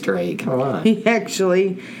story straight. Come on. He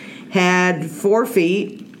actually had 4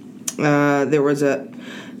 feet.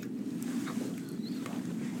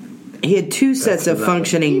 He had 2 sets of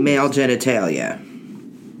functioning male genitalia.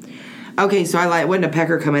 Okay, so it wasn't a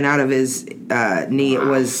pecker coming out of his knee. It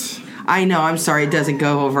was. I know. I'm sorry. It doesn't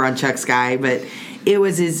go over on Chuck's guy, but it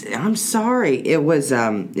was his. I'm sorry. It was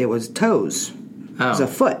toes. It was a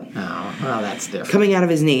foot. Oh, well, that's different. Coming out of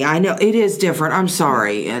his knee. I know. It is different. I'm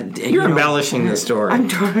sorry. You're embellishing the story. I'm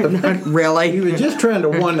not really. He was just trying to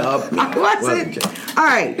one-up me. I wasn't. All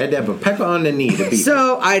right. Had to have a pecker on the knee to beat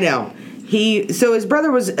So, I know. So his brother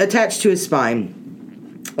was attached to his spine,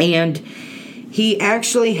 and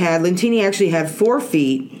Lentini actually had 4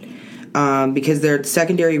 feet because their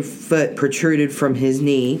secondary foot protruded from his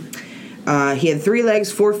knee. He had 3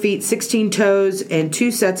 legs, 4 feet, 16 toes, and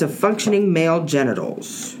 2 sets of functioning male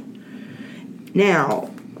genitals.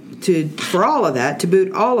 Now, to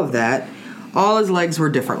boot all of that, all his legs were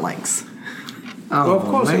different lengths. Oh, well, of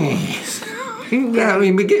course man. Yeah, I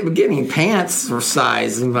mean, getting pants for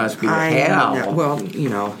size must be hell. Well, he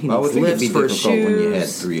I would needs think it'd lifts be for difficult when you had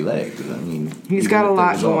shoes. 3 legs. I mean, He's got a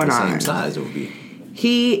lot going the on. Same size, it would be.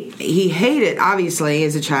 He hated, obviously,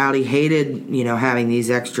 as a child, he hated, having these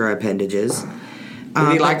extra appendages.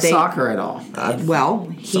 Did he like soccer at all?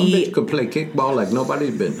 Some bitch could play kickball like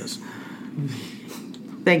nobody's business.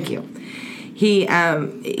 Thank you. He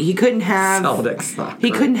couldn't have Celtic soccer.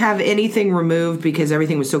 He couldn't have anything removed because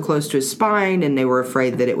everything was so close to his spine, and they were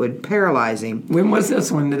afraid that it would paralyze him. When was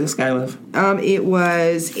this? When did this guy live? It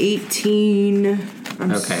was 18.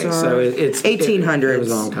 So it's 1800s. It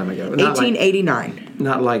was a long time ago. 1889.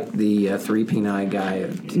 Not like the 3P9 guy.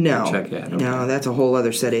 No, that's a whole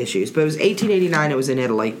other set of issues. But it was 1889. It was in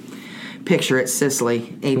Italy. Picture it, Sicily,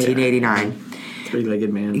 1889. Yeah.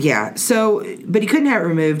 3-legged man. Yeah. So, but he couldn't have it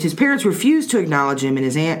removed. His parents refused to acknowledge him, and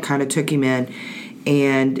his aunt kind of took him in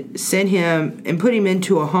and sent him and put him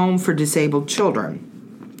into a home for disabled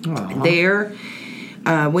children. Aww. There,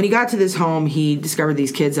 when he got to this home, he discovered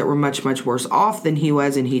these kids that were much, much worse off than he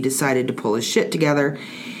was, and he decided to pull his shit together.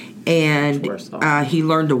 And he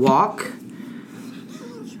learned to walk.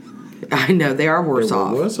 I know, they are worse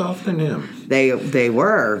off. They were worse off than him. They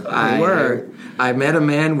were. I met a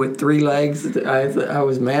man with 3 legs. I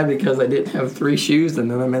was mad because I didn't have 3 shoes, and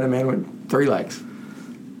then I met a man with 3 legs.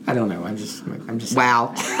 I don't know. I'm just.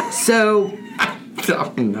 Wow. So. I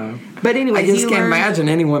don't know. But anyway, I just can't imagine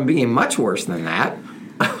anyone being much worse than that.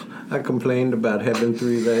 I complained about having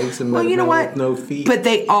 3 legs and well, you know what? With no feet. But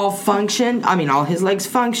they all functioned. I mean, all his legs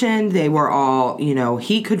functioned. They were all,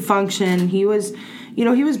 he could function. He was,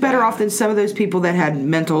 he was better off than some of those people that had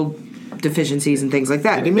mental deficiencies and things like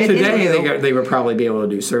that. Today, they would probably be able to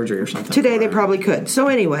do surgery or something. Today, they probably could. So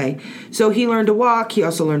anyway, he learned to walk. He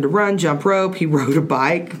also learned to run, jump rope. He rode a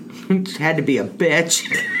bike. Had to be a bitch.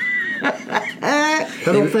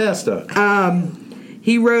 Pedal faster.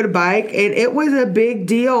 He rode a bike, and it was a big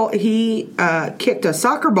deal. He kicked a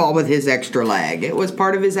soccer ball with his extra leg. It was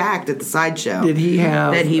part of his act at the sideshow. Did he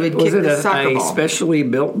have... that he would kick the soccer ball. Was it a specially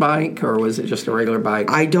built bike, or was it just a regular bike?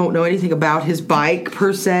 I don't know anything about his bike,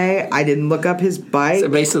 per se. I didn't look up his bike. So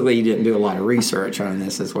basically, you didn't do a lot of research on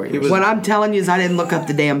this, is what you're saying. What I'm telling you is I didn't look up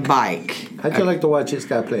the damn bike. How'd you like to watch this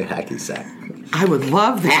guy play hacky sack? I would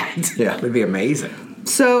love that. Yeah. It would be amazing.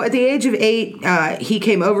 So at the age of 8, he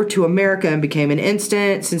came over to America and became an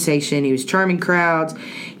instant sensation. He was charming crowds.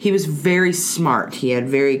 He was very smart. He had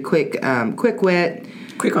very quick wit.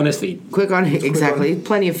 Quick on his feet. Exactly.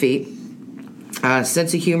 Plenty of feet.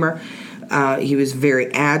 Sense of humor. He was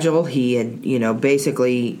very agile. He had,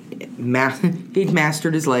 basically he'd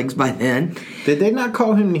mastered his legs by then. Did they not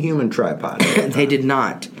call him the human tripod? They did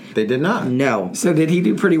not. They did not? No. So did he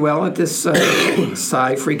do pretty well at this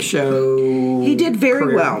Sci Freak Show? He did very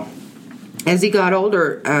career? well. As he got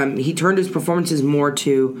older, he turned his performances more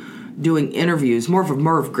to doing interviews, more of a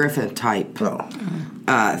Merv Griffin type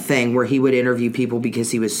thing, where he would interview people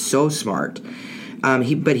because he was so smart.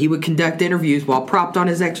 But he would conduct interviews while propped on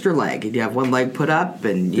his extra leg. He'd have one leg put up,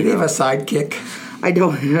 and did he have a sidekick? I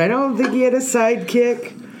don't think he had a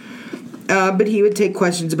sidekick. But he would take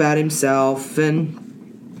questions about himself, and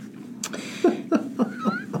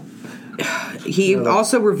he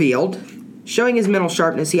also revealed, showing his mental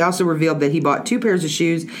sharpness, he also revealed that he bought 2 pairs of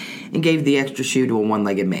shoes and gave the extra shoe to a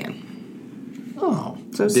one-legged man. Oh.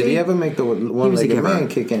 So did he ever make the one-legged man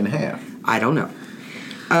kick in half? I don't know.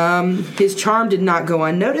 His charm did not go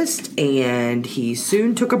unnoticed, and he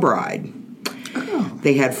soon took a bride. Oh.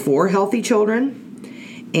 They had 4 healthy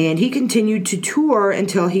children, and he continued to tour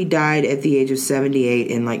until he died at the age of 78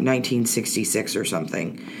 in 1966 or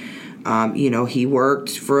something. He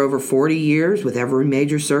worked for over 40 years with every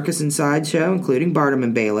major circus and sideshow, including Barnum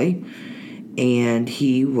and Bailey, and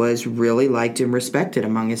he was really liked and respected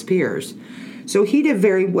among his peers. So he did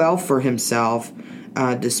very well for himself,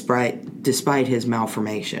 despite his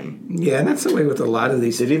malformation. Yeah, that's the way with a lot of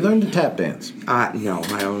these. Did he learn to tap dance? No,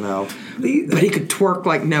 I don't know. But he could twerk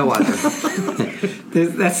like no other.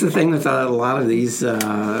 That's the thing with a lot of these. He's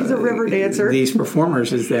a river dancer. These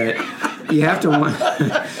performers is that you have to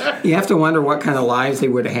wonder what kind of lives they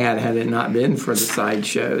would have had it not been for the side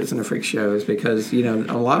shows and the freak shows, because a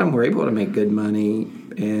lot of them were able to make good money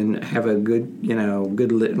and have a good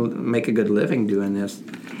make a good living doing this.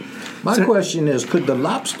 My question is, could the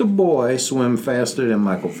lobster boy swim faster than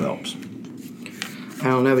Michael Phelps? I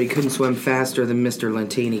don't know, but he couldn't swim faster than Mr.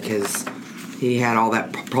 Lentini because he had all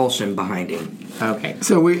that propulsion behind him. Okay,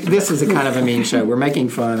 so this is a kind of a mean show. We're making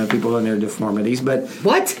fun of people and their deformities, but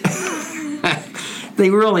What? they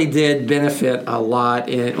really did benefit a lot.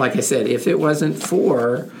 Like I said, if it wasn't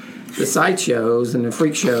for the sideshows and the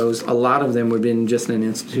freak shows, a lot of them would have been just in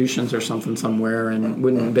institutions or something somewhere and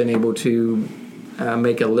wouldn't have been able to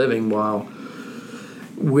make a living. While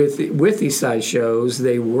with these sideshows,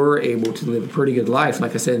 they were able to live a pretty good life.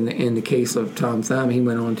 Like I said, in the case of Tom Thumb, he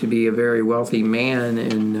went on to be a very wealthy man,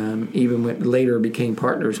 and later became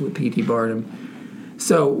partners with P.T. Barnum.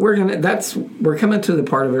 So we're coming to the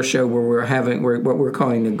part of our show where we're having what we're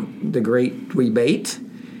calling the Great Debate,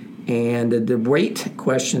 and the debate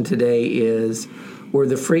question today is: were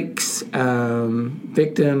the freaks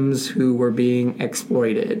victims who were being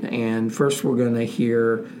exploited? And first, we're going to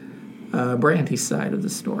hear Brandy's side of the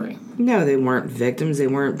story. No, they weren't victims. They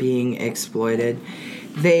weren't being exploited.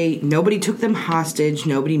 Nobody took them hostage.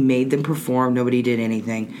 Nobody made them perform. Nobody did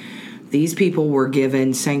anything. These people were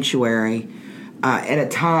given sanctuary at a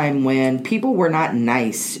time when people were not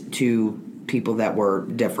nice to people that were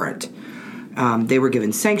different. They were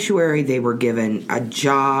given sanctuary. They were given a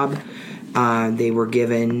job. They were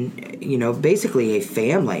given, basically a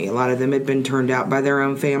family. A lot of them had been turned out by their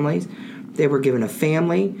own families. They were given a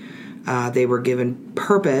family. They were given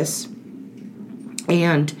purpose.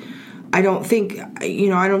 And I don't think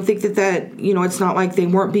that it's not like they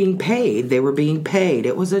weren't being paid. They were being paid.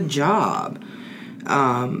 It was a job.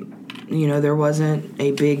 There wasn't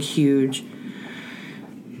a big, huge...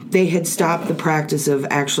 They had stopped the practice of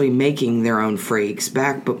actually making their own freaks.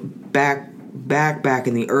 Back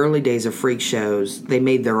in the early days of freak shows, they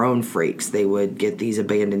made their own freaks. They would get these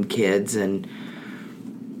abandoned kids and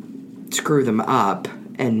screw them up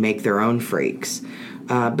and make their own freaks.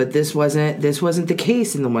 But this wasn't the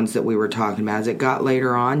case in the ones that we were talking about. As it got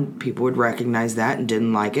later on, people would recognize that and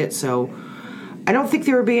didn't like it. So I don't think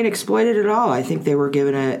they were being exploited at all. I think they were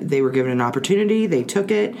given an opportunity. They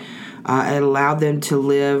took it. It allowed them to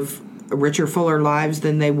live richer, fuller lives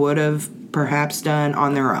than they would have perhaps done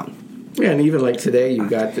on their own. Yeah, and even like today, you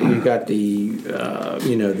got the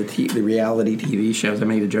reality TV shows. I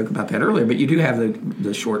made a joke about that earlier, but you do have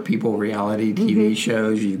the short people reality TV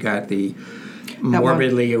shows. You've got the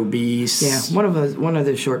morbidly obese. Yeah, one of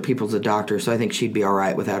the short people's a doctor, so I think she'd be all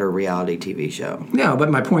right without her reality TV show. No, but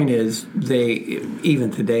my point is,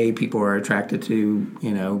 even today, people are attracted to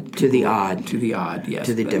to the odd, yes,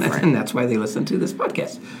 to the different, and that's why they listen to this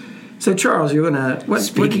podcast. So, Charles, you're gonna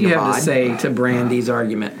what do you have to say to Brandy's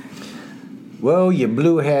argument? Well, you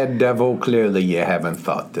blue-haired devil, clearly you haven't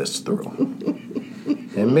thought this through.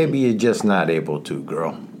 And maybe you're just not able to,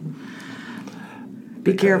 girl.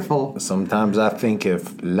 Be careful. Sometimes I think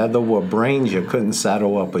if leather were brains, you couldn't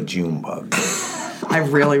saddle up a June bug. I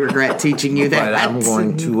really regret teaching you that. But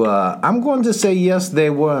I'm going to say yes,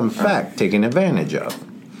 they were in fact taken advantage of.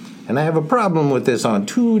 And I have a problem with this on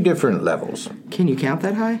two different levels. Can you count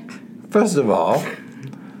that high? First of all,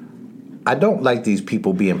 I don't like these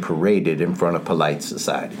people being paraded in front of polite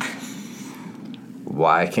society.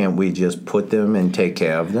 Why can't we just put them and take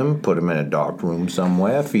care of them, put them in a dark room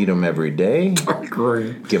somewhere, feed them every day,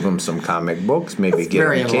 give them some comic books, maybe give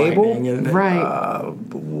them cable, right?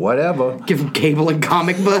 Whatever. Give them cable and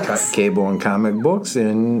comic books. Cable and comic books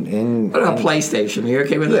and what about PlayStation? Are you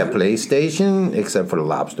okay with that? Yeah, PlayStation, except for the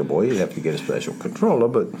Lobster Boy. You have to get a special controller,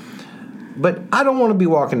 but I don't want to be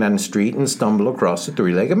walking down the street and stumble across a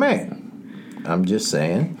three-legged man. I'm just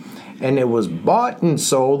saying. And it was bought and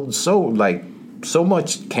sold so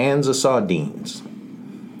much cans of sardines.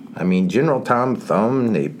 I mean, General Tom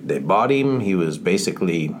Thumb, they bought him. He was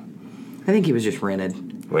basically... I think he was just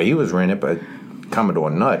rented. Well, he was rented, but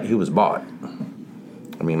Commodore Nutt, he was bought.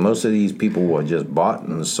 I mean, most of these people were just bought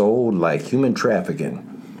and sold like human trafficking.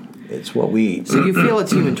 It's what we eat. So you feel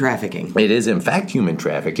it's human trafficking? It is, in fact, human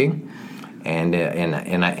trafficking. And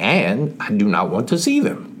I do not want to see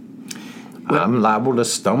them. I'm liable to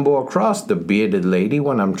stumble across the bearded lady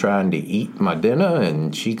when I'm trying to eat my dinner,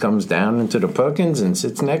 and she comes down into the Perkins and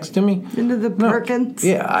sits next to me. Into the Perkins?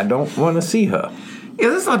 Yeah, I don't want to see her. Yeah,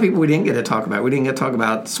 there's a lot of people we didn't get to talk about. We didn't get to talk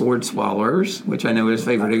about sword swallowers, which I know is a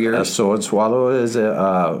favorite of yours. A sword swallower is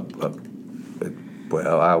well,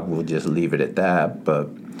 I will just leave it at that, but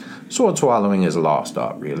sword swallowing is a lost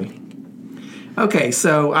art, really. Okay,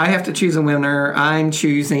 so I have to choose a winner. I'm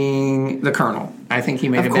choosing the Colonel. I think he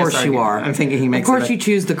made a best argument. Of course you are. I'm thinking he makes. Of course you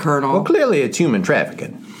choose the Colonel. Well, clearly it's human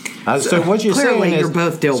trafficking. So what you're saying is, clearly you're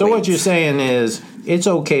both dillweeds. So what you're saying is it's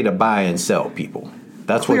okay to buy and sell people.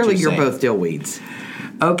 That's clearly what you're saying. Clearly you're both dillweeds.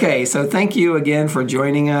 Okay, so thank you again for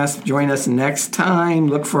joining us. Join us next time.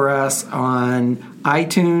 Look for us on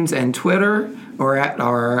iTunes and Twitter or at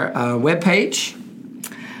our webpage.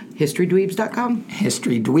 HistoryDweebs.com.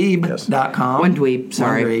 HistoryDweeb.com. One dweeb,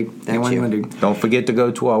 sorry. One dweeb. That's you. Don't forget to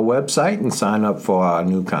go to our website and sign up for our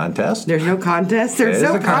new contest. There's no contest. There's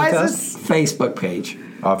no prizes. Facebook page.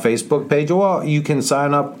 Our Facebook page, or you can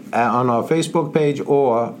sign up on our Facebook page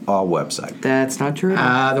or our website. That's not true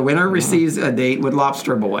at all. The winner receives a date with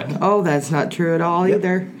Lobster Boy. Oh, that's not true at all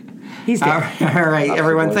either. He's dead. All right,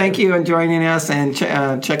 everyone, thank you for joining us, and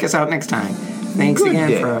check us out next time. Thanks Good again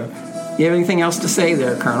day. for... You have anything else to say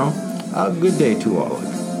there, Colonel? Good day to all of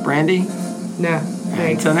you. Brandy? No,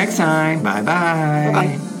 thanks. Until next time. Bye-bye.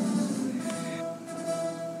 Bye-bye.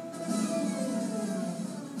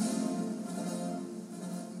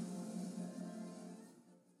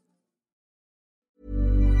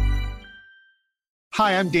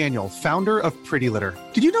 Hi, I'm Daniel, founder of Pretty Litter.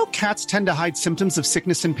 Did you know cats tend to hide symptoms of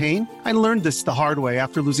sickness and pain? I learned this the hard way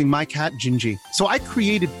after losing my cat, Gingy. So I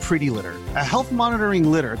created Pretty Litter, a health monitoring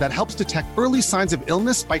litter that helps detect early signs of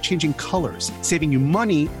illness by changing colors, saving you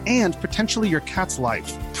money and potentially your cat's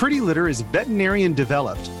life. Pretty Litter is veterinarian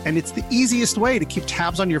developed, and it's the easiest way to keep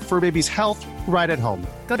tabs on your fur baby's health right at home.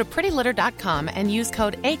 Go to prettylitter.com and use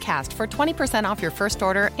code ACAST for 20% off your first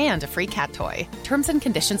order and a free cat toy. Terms and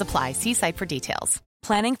conditions apply. See site for details.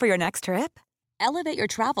 Planning for your next trip? Elevate your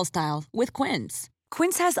travel style with Quince.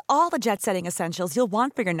 Quince has all the jet-setting essentials you'll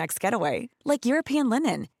want for your next getaway, like European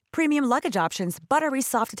linen, premium luggage options, buttery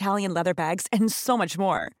soft Italian leather bags, and so much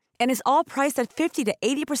more. And is all priced at 50 to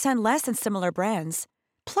 80% less than similar brands.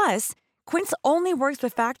 Plus, Quince only works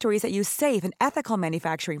with factories that use safe and ethical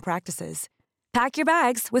manufacturing practices. Pack your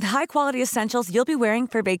bags with high-quality essentials you'll be wearing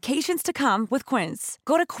for vacations to come with Quince.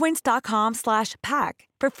 Go to quince.com/pack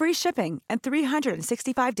for free shipping and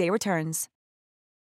 365-day returns.